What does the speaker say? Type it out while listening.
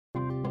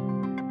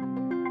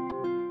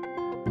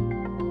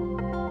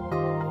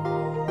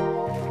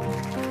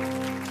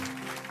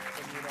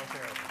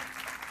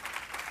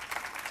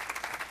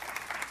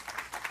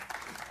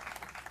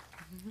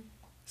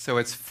So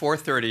it's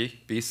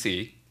 430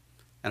 BC,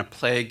 and a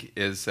plague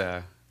is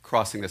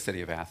crossing the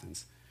city of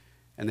Athens.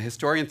 And the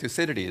historian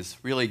Thucydides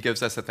really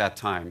gives us at that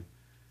time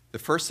the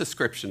first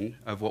description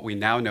of what we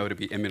now know to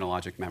be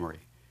immunologic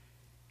memory.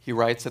 He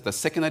writes that the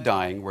sick and the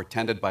dying were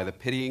tended by the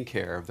pitying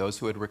care of those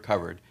who had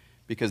recovered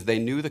because they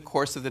knew the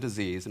course of the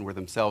disease and were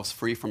themselves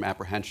free from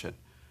apprehension.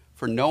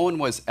 For no one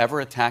was ever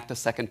attacked a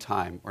second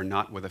time or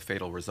not with a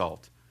fatal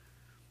result.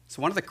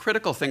 So one of the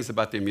critical things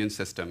about the immune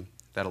system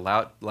that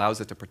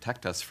allows it to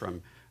protect us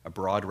from a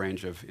broad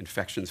range of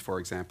infections, for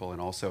example, and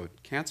also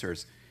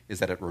cancers, is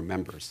that it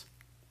remembers.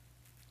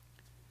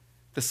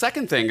 The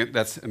second thing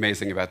that's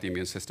amazing about the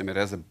immune system, it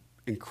has an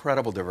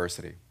incredible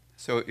diversity.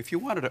 So if you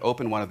wanted to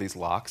open one of these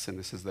locks, and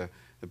this is the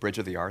Bridge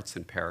of the Arts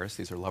in Paris,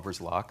 these are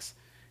lovers' locks,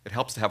 it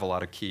helps to have a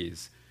lot of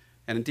keys.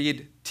 And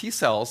indeed, T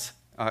cells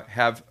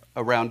have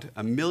around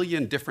 1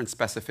 million different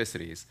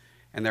specificities,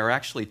 and there are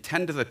actually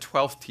 10 to the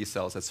 12th T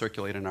cells that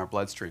circulate in our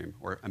bloodstream,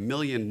 or 1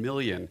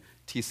 million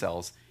T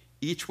cells,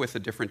 each with a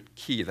different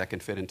key that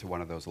can fit into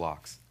one of those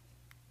locks.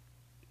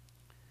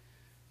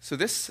 So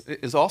this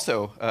is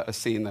also a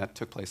scene that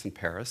took place in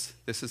Paris.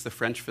 This is the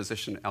French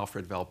physician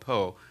Alfred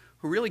Valpeau,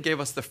 who really gave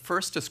us the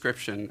first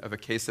description of a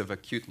case of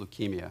acute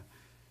leukemia.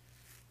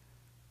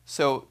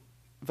 So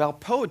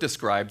Valpeau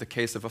described the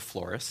case of a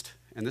florist,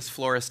 and this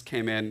florist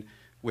came in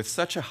with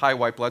such a high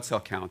white blood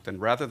cell count that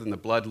rather than the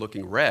blood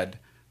looking red,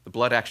 the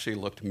blood actually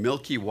looked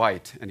milky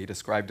white, and he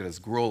described it as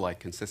gruel-like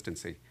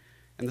consistency.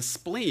 And the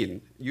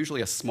spleen,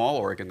 usually a small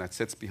organ that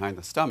sits behind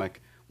the stomach,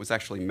 was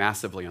actually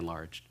massively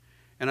enlarged.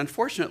 And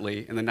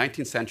unfortunately, in the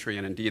 19th century,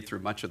 and indeed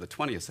through much of the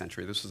 20th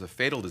century, this was a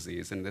fatal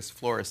disease, and this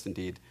florist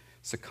indeed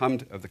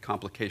succumbed of the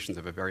complications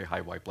of a very high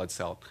white blood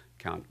cell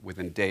count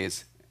within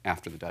days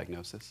after the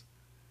diagnosis.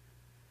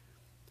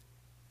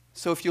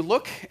 So if you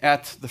look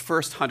at the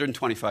first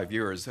 125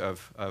 years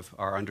of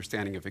our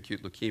understanding of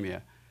acute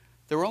leukemia,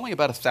 there were only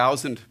about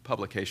 1,000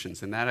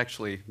 publications, and that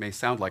actually may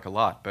sound like a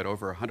lot, but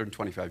over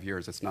 125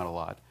 years, it's not a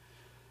lot.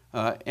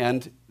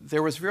 And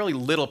there was really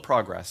little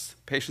progress.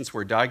 Patients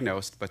were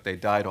diagnosed, but they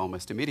died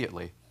almost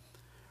immediately.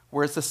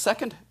 Whereas the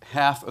second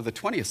half of the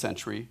 20th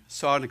century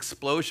saw an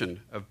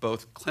explosion of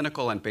both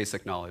clinical and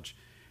basic knowledge.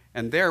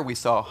 And there we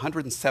saw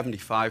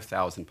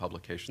 175,000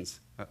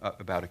 publications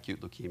about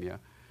acute leukemia.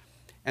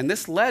 And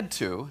this led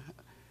to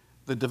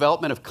the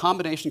development of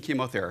combination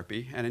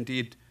chemotherapy, and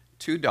indeed,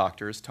 two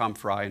doctors, Tom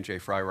Fry and Jay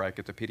Freireich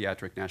at the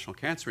Pediatric National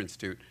Cancer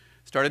Institute,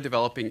 started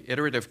developing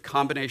iterative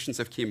combinations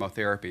of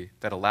chemotherapy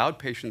that allowed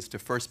patients to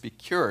first be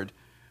cured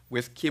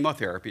with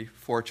chemotherapy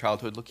for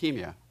childhood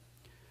leukemia.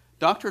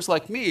 Doctors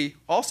like me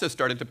also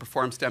started to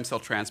perform stem cell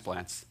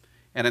transplants.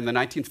 And in the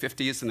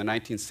 1950s and the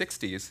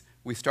 1960s,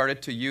 we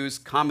started to use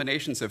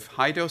combinations of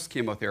high-dose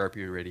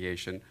chemotherapy and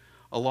radiation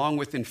along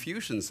with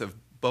infusions of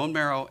bone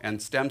marrow and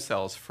stem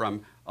cells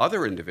from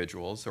other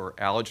individuals or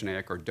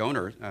allogeneic or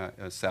donor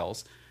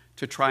cells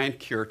to try and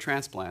cure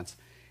transplants.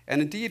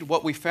 And indeed,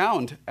 what we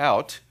found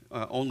out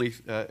only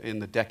in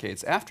the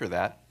decades after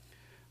that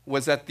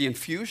was that the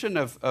infusion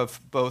of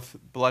both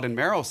blood and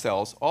marrow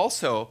cells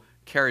also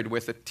carried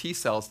with it T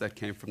cells that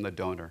came from the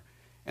donor.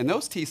 And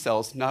those T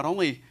cells, not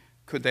only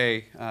could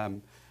they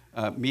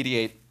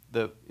mediate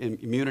the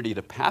immunity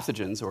to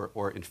pathogens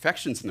or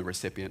infections in the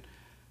recipient,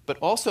 but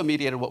also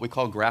mediated what we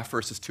call graft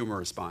versus tumor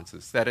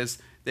responses. That is,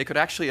 they could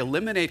actually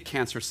eliminate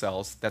cancer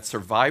cells that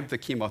survived the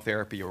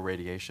chemotherapy or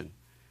radiation.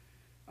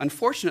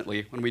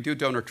 Unfortunately, when we do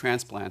donor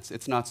transplants,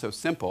 it's not so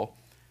simple.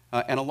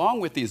 And along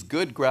with these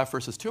good graft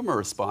versus tumor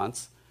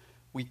response,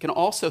 we can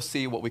also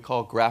see what we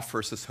call graft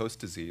versus host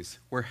disease,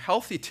 where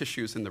healthy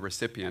tissues in the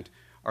recipient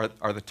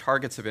are the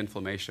targets of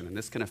inflammation, and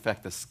this can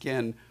affect the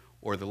skin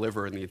or the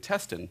liver and the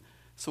intestine.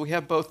 So we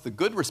have both the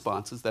good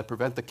responses that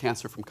prevent the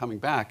cancer from coming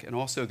back and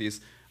also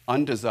these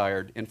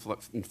undesired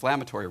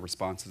inflammatory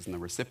responses in the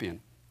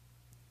recipient.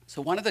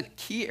 So one of the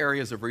key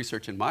areas of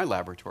research in my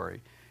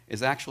laboratory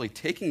is actually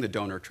taking the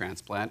donor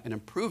transplant and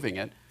improving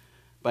it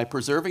by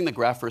preserving the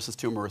graft versus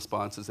tumor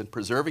responses and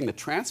preserving the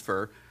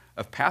transfer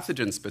of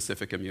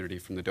pathogen-specific immunity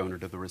from the donor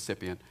to the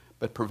recipient,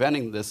 but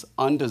preventing this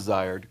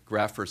undesired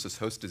graft versus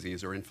host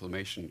disease or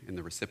inflammation in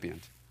the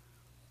recipient.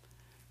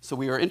 So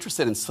we are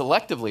interested in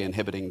selectively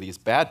inhibiting these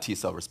bad T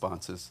cell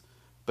responses,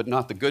 but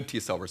not the good T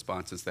cell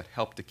responses that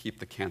help to keep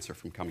the cancer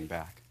from coming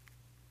back.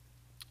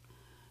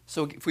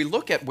 So if we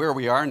look at where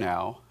we are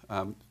now,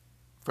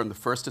 from the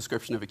first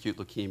description of acute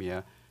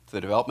leukemia to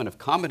the development of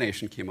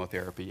combination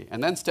chemotherapy,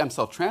 and then stem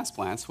cell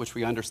transplants, which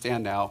we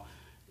understand now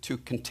to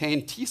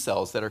contain T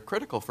cells that are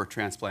critical for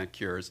transplant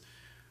cures,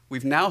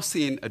 we've now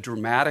seen a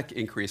dramatic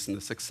increase in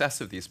the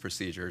success of these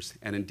procedures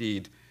and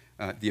indeed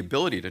the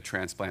ability to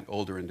transplant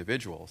older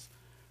individuals.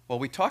 Well,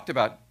 we talked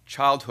about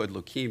childhood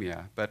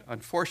leukemia, but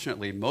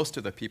unfortunately, most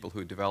of the people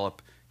who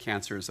develop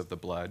cancers of the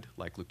blood,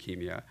 like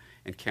leukemia,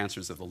 and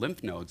cancers of the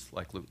lymph nodes,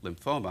 like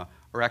lymphoma,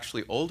 are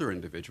actually older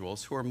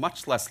individuals who are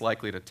much less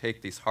likely to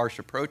take these harsh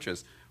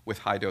approaches with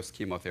high-dose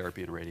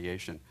chemotherapy and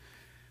radiation.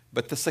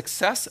 But the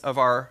success of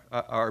our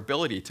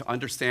ability to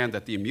understand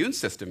that the immune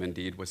system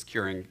indeed was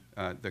curing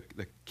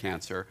the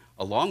cancer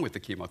along with the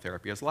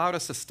chemotherapy has allowed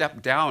us to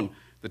step down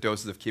the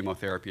doses of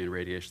chemotherapy and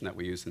radiation that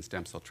we use in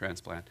stem cell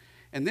transplant.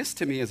 And this,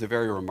 to me, is a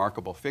very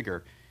remarkable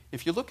figure.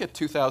 If you look at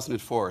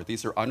 2004,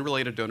 these are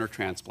unrelated donor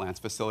transplants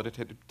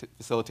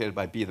facilitated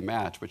by Be the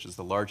Match, which is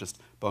the largest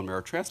bone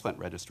marrow transplant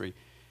registry.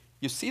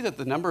 You see that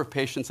the number of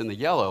patients in the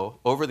yellow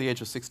over the age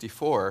of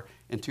 64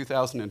 in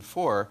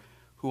 2004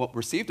 who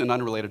received an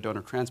unrelated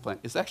donor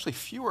transplant is actually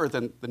fewer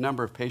than the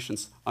number of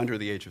patients under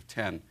the age of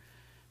 10.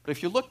 But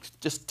if you look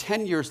just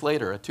 10 years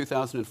later at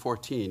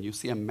 2014, you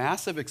see a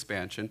massive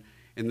expansion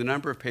in the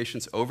number of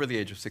patients over the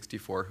age of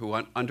 64 who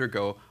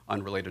undergo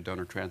unrelated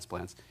donor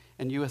transplants.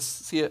 And you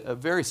see a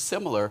very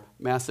similar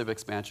massive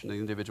expansion in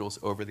individuals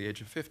over the age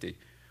of 50.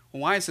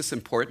 Well, why is this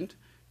important?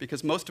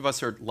 Because most of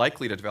us are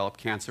likely to develop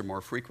cancer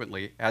more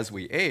frequently as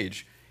we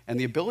age, and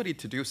the ability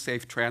to do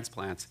safe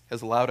transplants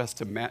has allowed us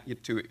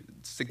to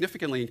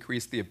significantly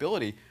increase the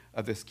ability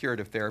of this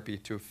curative therapy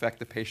to affect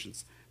the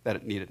patients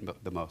that need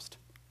it the most.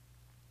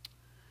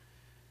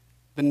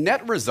 The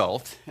net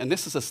result, and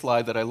this is a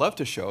slide that I love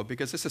to show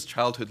because this is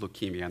childhood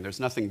leukemia, and there's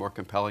nothing more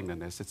compelling than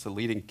this. It's the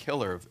leading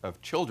killer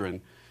of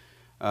children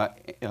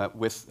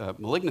with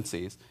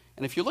malignancies.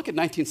 And if you look at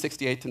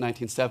 1968 to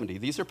 1970,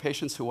 these are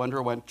patients who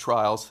underwent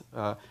trials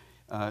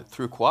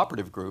through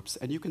cooperative groups,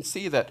 and you can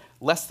see that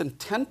less than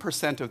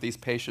 10% of these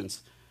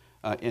patients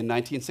in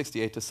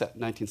 1968 to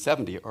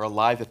 1970 are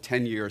alive at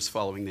 10 years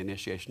following the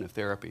initiation of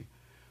therapy.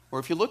 Or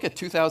if you look at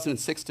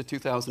 2006 to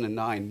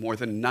 2009, more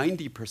than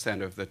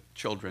 90% of the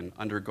children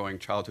undergoing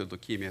childhood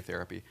leukemia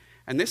therapy.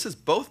 And this is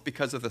both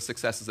because of the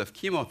successes of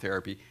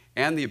chemotherapy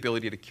and the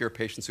ability to cure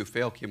patients who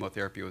fail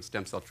chemotherapy with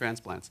stem cell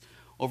transplants.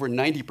 Over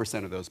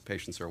 90% of those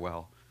patients are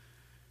well.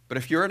 But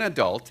if you're an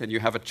adult and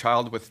you have a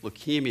child with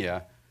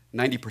leukemia,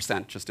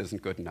 90% just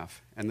isn't good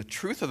enough. And the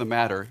truth of the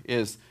matter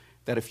is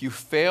that if you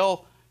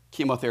fail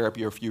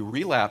chemotherapy or if you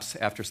relapse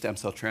after stem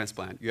cell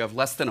transplant, you have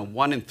less than a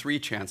 1 in 3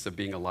 chance of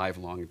being alive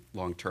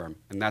long term,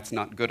 and that's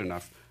not good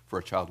enough for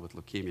a child with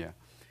leukemia.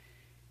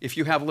 If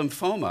you have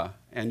lymphoma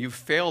and you've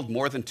failed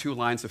more than 2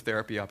 lines of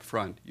therapy up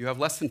front, you have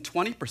less than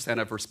 20%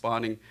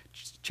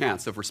 of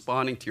chance of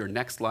responding to your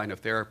next line of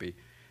therapy,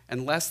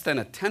 and less than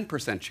a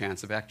 10%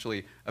 chance of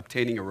actually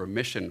obtaining a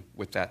remission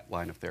with that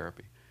line of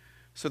therapy.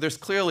 So there's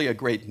clearly a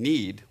great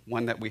need,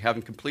 one that we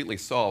haven't completely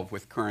solved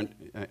with current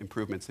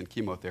improvements in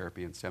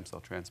chemotherapy and stem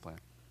cell transplant.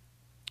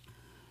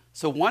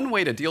 So one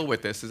way to deal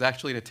with this is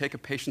actually to take a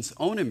patient's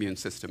own immune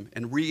system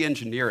and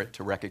re-engineer it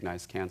to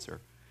recognize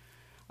cancer.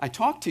 I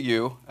talked to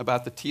you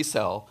about the T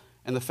cell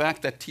and the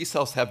fact that T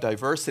cells have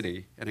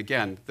diversity, and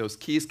again, those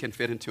keys can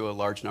fit into a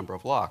large number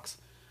of locks.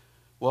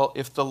 Well,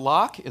 if the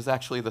lock is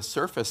actually the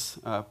surface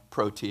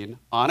protein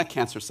on a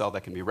cancer cell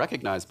that can be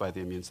recognized by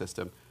the immune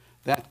system,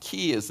 that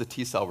key is the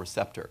T cell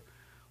receptor.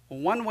 Well,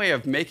 one way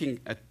of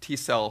making a T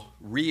cell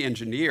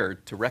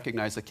re-engineered to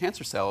recognize a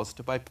cancer cell is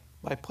by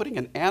putting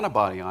an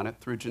antibody on it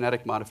through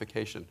genetic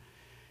modification.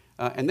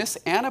 And this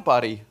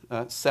antibody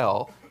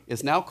cell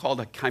is now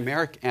called a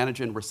chimeric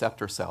antigen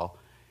receptor cell.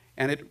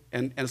 And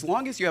as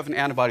long as you have an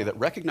antibody that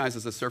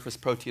recognizes a surface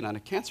protein on a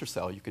cancer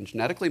cell, you can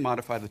genetically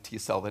modify the T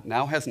cell that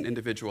now has an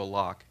individual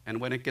lock.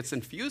 And when it gets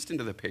infused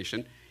into the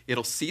patient,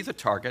 it'll see the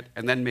target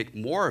and then make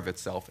more of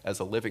itself as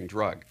a living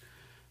drug.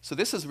 So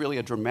this is really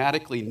a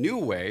dramatically new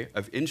way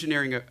of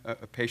engineering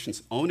a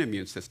patient's own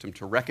immune system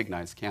to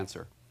recognize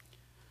cancer.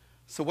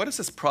 So what does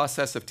this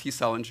process of T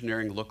cell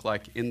engineering look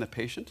like in the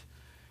patient?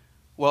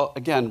 Well,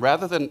 again,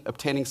 rather than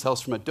obtaining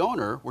cells from a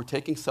donor, we're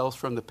taking cells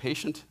from the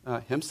patient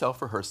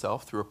himself or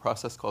herself through a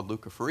process called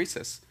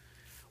leukapheresis.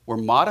 We're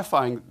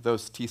modifying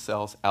those T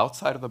cells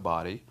outside of the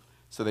body,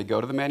 so they go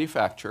to the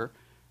manufacturer.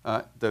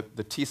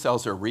 The T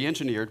cells are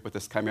re-engineered with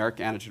this chimeric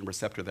antigen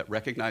receptor that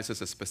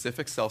recognizes a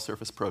specific cell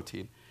surface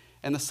protein.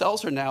 And the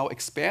cells are now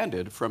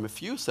expanded from a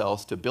few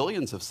cells to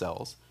billions of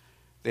cells.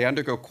 They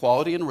undergo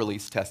quality and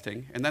release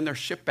testing, and then they're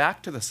shipped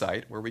back to the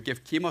site where we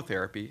give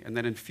chemotherapy and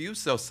then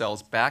infuse those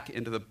cells back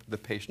into the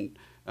patient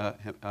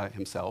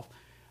himself.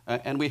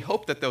 And we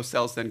hope that those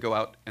cells then go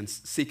out and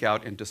seek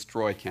out and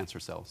destroy cancer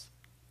cells.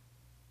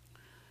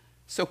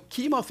 So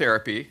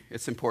chemotherapy,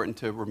 it's important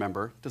to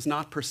remember, does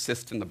not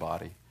persist in the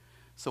body.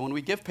 So when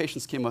we give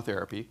patients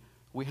chemotherapy,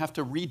 we have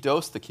to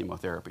redose the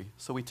chemotherapy.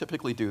 So we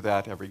typically do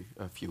that every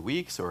few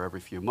weeks or every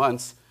few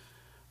months.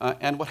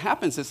 And what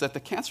happens is that the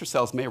cancer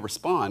cells may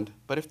respond,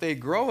 but if they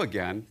grow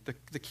again,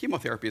 the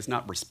chemotherapy is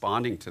not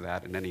responding to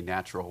that in any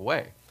natural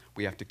way.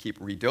 We have to keep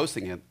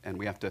redosing it, and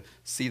we have to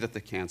see that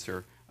the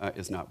cancer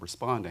is not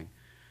responding.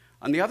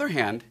 On the other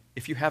hand,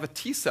 if you have a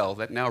T cell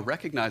that now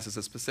recognizes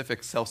a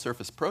specific cell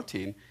surface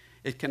protein,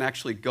 it can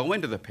actually go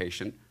into the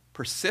patient,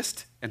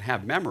 persist and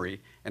have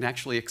memory, and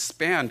actually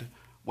expand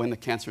when the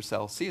cancer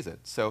cell sees it.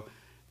 So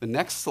the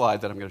next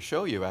slide that I'm going to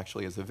show you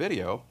actually is a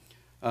video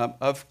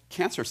of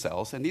cancer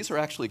cells, and these are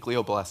actually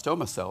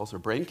glioblastoma cells or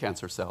brain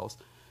cancer cells,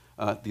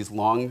 these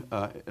long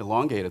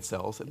elongated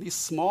cells, and these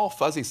small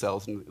fuzzy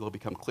cells, and it'll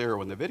become clearer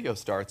when the video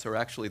starts, are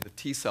actually the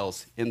T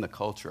cells in the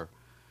culture.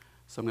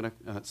 So I'm going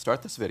to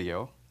start this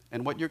video,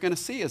 and what you're going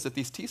to see is that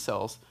these T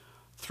cells,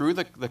 through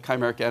the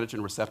chimeric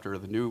antigen receptor, or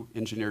the new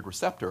engineered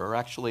receptor, are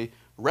actually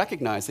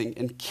recognizing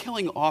and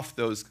killing off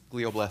those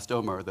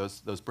glioblastoma, or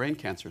those brain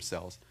cancer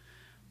cells.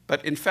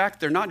 But in fact,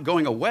 they're not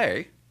going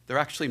away, they're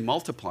actually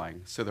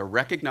multiplying. So they're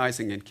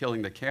recognizing and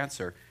killing the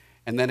cancer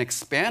and then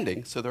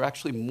expanding. So there are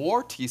actually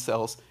more T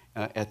cells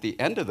at the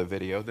end of the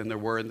video than there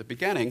were in the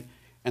beginning,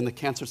 and the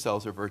cancer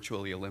cells are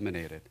virtually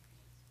eliminated.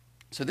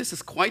 So this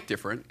is quite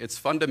different. It's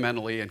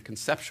fundamentally and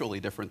conceptually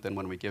different than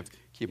when we give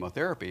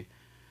chemotherapy.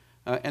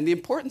 And the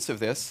importance of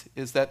this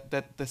is that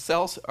the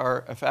cells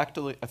are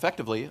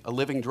effectively a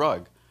living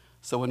drug.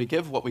 So when we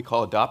give what we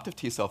call adoptive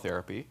T cell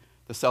therapy,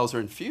 the cells are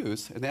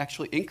infused and they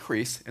actually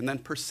increase and then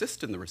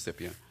persist in the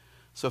recipient.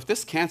 So if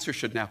this cancer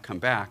should now come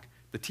back,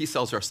 the T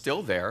cells are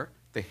still there,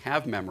 they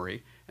have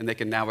memory, and they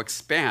can now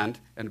expand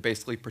and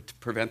basically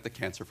prevent the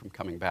cancer from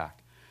coming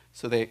back.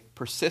 So they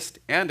persist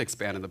and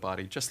expand in the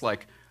body, just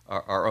like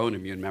our own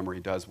immune memory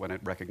does when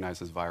it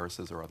recognizes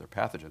viruses or other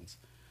pathogens.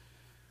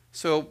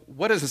 So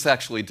what does this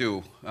actually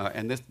do?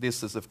 And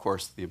this is, of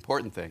course, the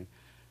important thing.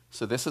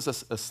 So this is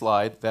a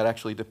slide that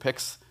actually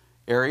depicts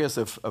areas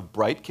of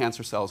bright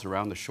cancer cells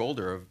around the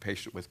shoulder of a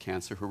patient with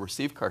cancer who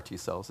received CAR T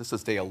cells. This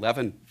is day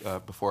 11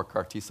 before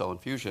CAR T cell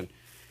infusion.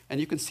 And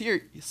you can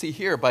see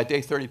here by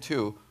day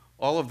 32,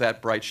 all of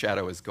that bright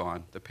shadow is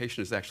gone. The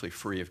patient is actually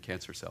free of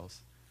cancer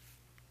cells.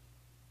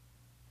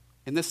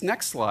 In this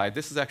next slide,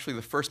 this is actually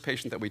the first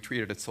patient that we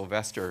treated at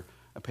Sylvester,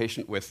 a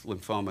patient with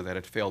lymphoma that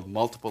had failed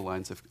multiple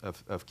lines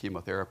of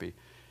chemotherapy.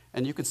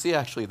 And you can see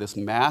actually this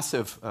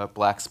massive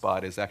black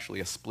spot is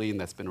actually a spleen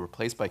that's been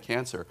replaced by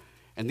cancer.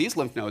 And these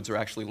lymph nodes are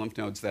actually lymph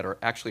nodes that are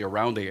actually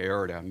around the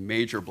aorta, a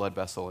major blood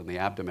vessel in the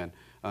abdomen,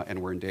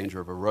 and we're in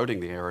danger of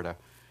eroding the aorta.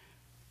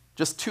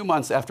 Just 2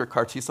 months after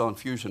CAR T cell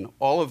infusion,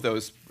 all of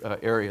those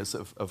areas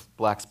of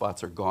black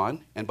spots are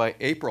gone, and by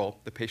April,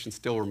 the patient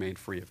still remained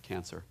free of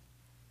cancer.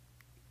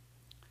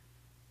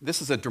 This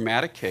is a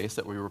dramatic case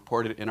that we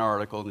reported in our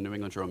article in the New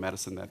England Journal of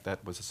Medicine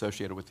that was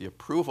associated with the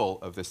approval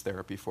of this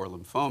therapy for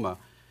lymphoma.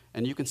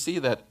 And you can see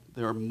that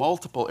there are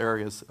multiple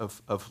areas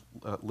of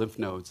lymph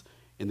nodes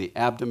in the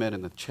abdomen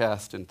and the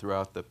chest and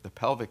throughout the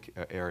pelvic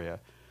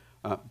area.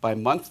 By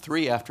month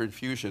 3 after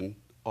infusion,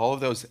 all of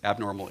those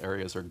abnormal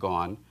areas are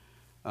gone.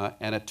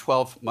 And at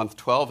month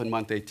 12 and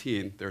month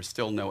 18, there's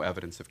still no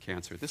evidence of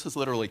cancer. This is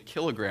literally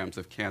kilograms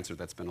of cancer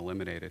that's been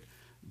eliminated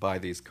by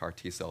these CAR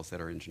T cells that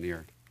are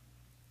engineered.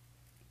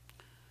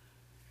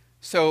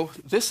 So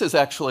this is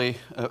actually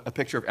a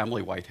picture of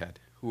Emily Whitehead,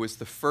 who was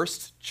the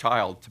first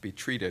child to be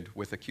treated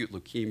with acute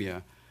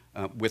leukemia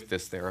with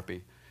this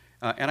therapy.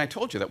 And I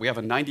told you that we have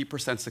a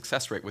 90%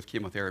 success rate with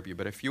chemotherapy,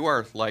 but if you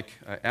are like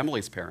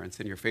Emily's parents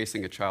and you're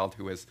facing a child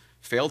who has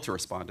failed to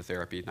respond to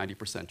therapy,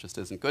 90% just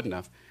isn't good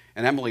enough.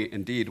 And Emily,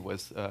 indeed,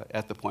 was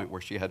at the point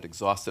where she had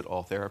exhausted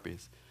all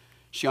therapies.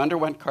 She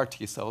underwent CAR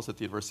T cells at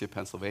the University of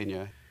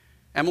Pennsylvania.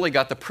 Emily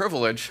got the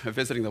privilege of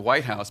visiting the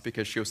White House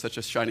because she was such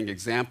a shining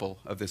example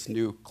of this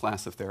new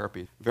class of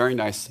therapy. Very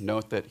nice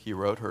note that he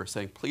wrote her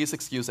saying, "Please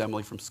excuse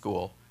Emily from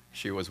school.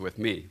 She was with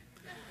me."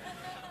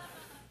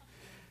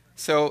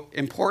 So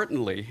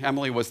importantly,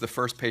 Emily was the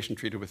first patient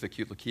treated with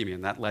acute leukemia,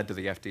 and that led to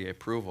the FDA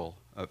approval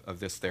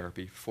of this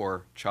therapy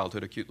for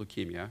childhood acute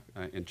leukemia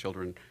in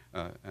children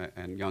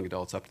and young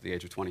adults up to the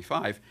age of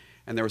 25.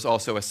 And there was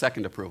also a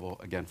second approval,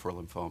 again, for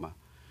lymphoma.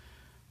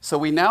 So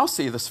we now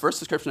see this first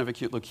description of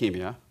acute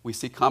leukemia. We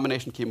see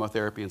combination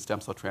chemotherapy and stem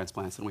cell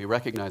transplants, and we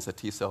recognize that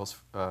T cells,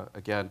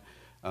 again,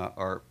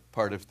 are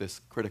part of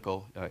this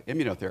critical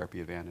immunotherapy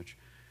advantage.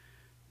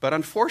 But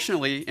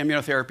unfortunately,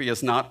 immunotherapy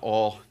is not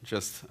all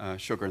just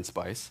sugar and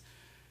spice.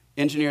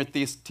 Engineered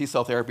T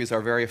cell therapies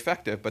are very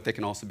effective, but they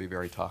can also be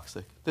very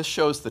toxic. This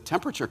shows the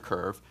temperature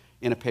curve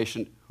in a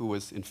patient who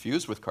was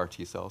infused with CAR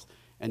T cells,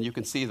 and you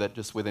can see that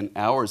just within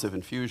hours of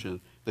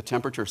infusion, the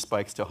temperature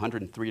spikes to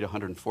 103 to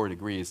 104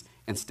 degrees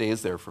and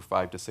stays there for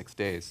 5 to 6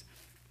 days.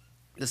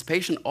 This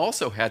patient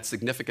also had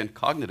significant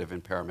cognitive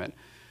impairment.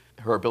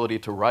 Her ability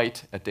to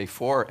write at day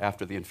 4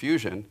 after the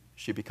infusion,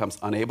 she becomes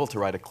unable to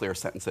write a clear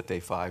sentence at day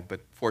 5,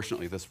 but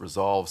fortunately this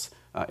resolves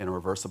in a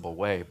reversible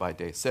way by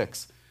day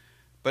 6.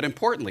 But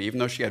importantly, even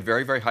though she had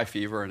very, very high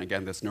fever and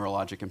again this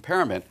neurologic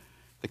impairment,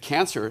 the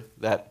cancer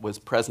that was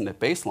present at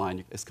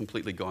baseline is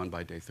completely gone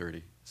by day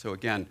 30. So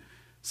again,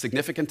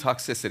 significant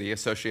toxicity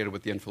associated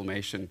with the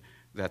inflammation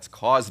that's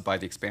caused by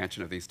the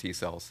expansion of these T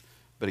cells,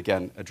 but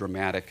again, a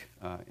dramatic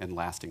and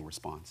lasting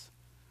response.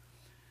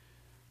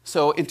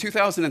 So in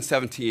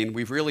 2017,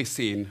 we've really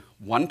seen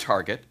one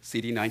target,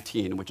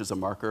 CD19, which is a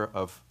marker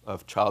of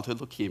childhood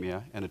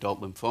leukemia and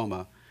adult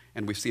lymphoma,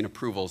 and we've seen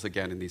approvals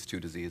again in these two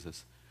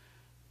diseases.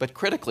 But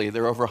critically,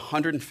 there are over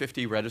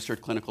 150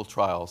 registered clinical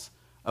trials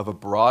of a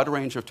broad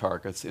range of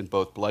targets in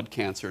both blood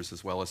cancers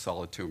as well as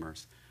solid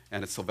tumors.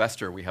 And at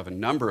Sylvester, we have a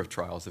number of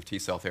trials of T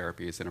cell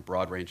therapies in a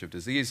broad range of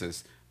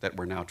diseases that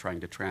we're now trying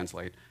to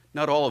translate.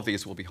 Not all of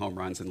these will be home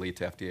runs and lead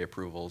to FDA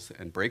approvals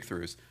and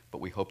breakthroughs,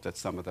 but we hope that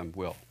some of them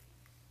will.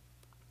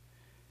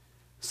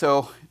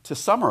 So to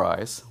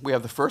summarize, we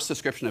have the first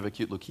description of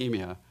acute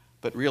leukemia,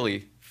 but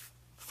really,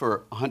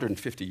 for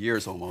 150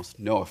 years almost,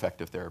 no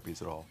effective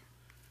therapies at all.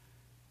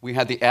 We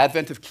had the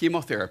advent of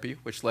chemotherapy,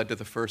 which led to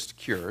the first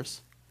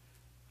cures.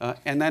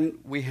 And then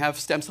we have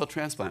stem cell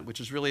transplant, which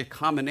is really a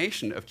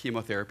combination of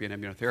chemotherapy and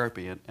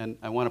immunotherapy. And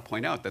I want to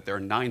point out that there are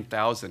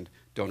 9,000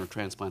 donor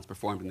transplants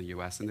performed in the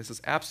US, and this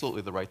is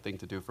absolutely the right thing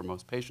to do for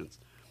most patients.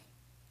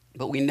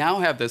 But we now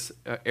have this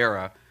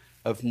era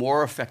of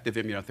more effective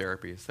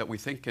immunotherapies that we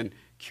think can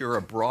cure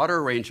a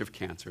broader range of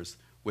cancers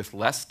with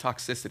less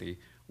toxicity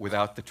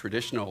without the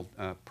traditional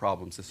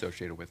problems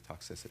associated with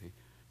toxicity.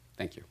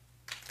 Thank you.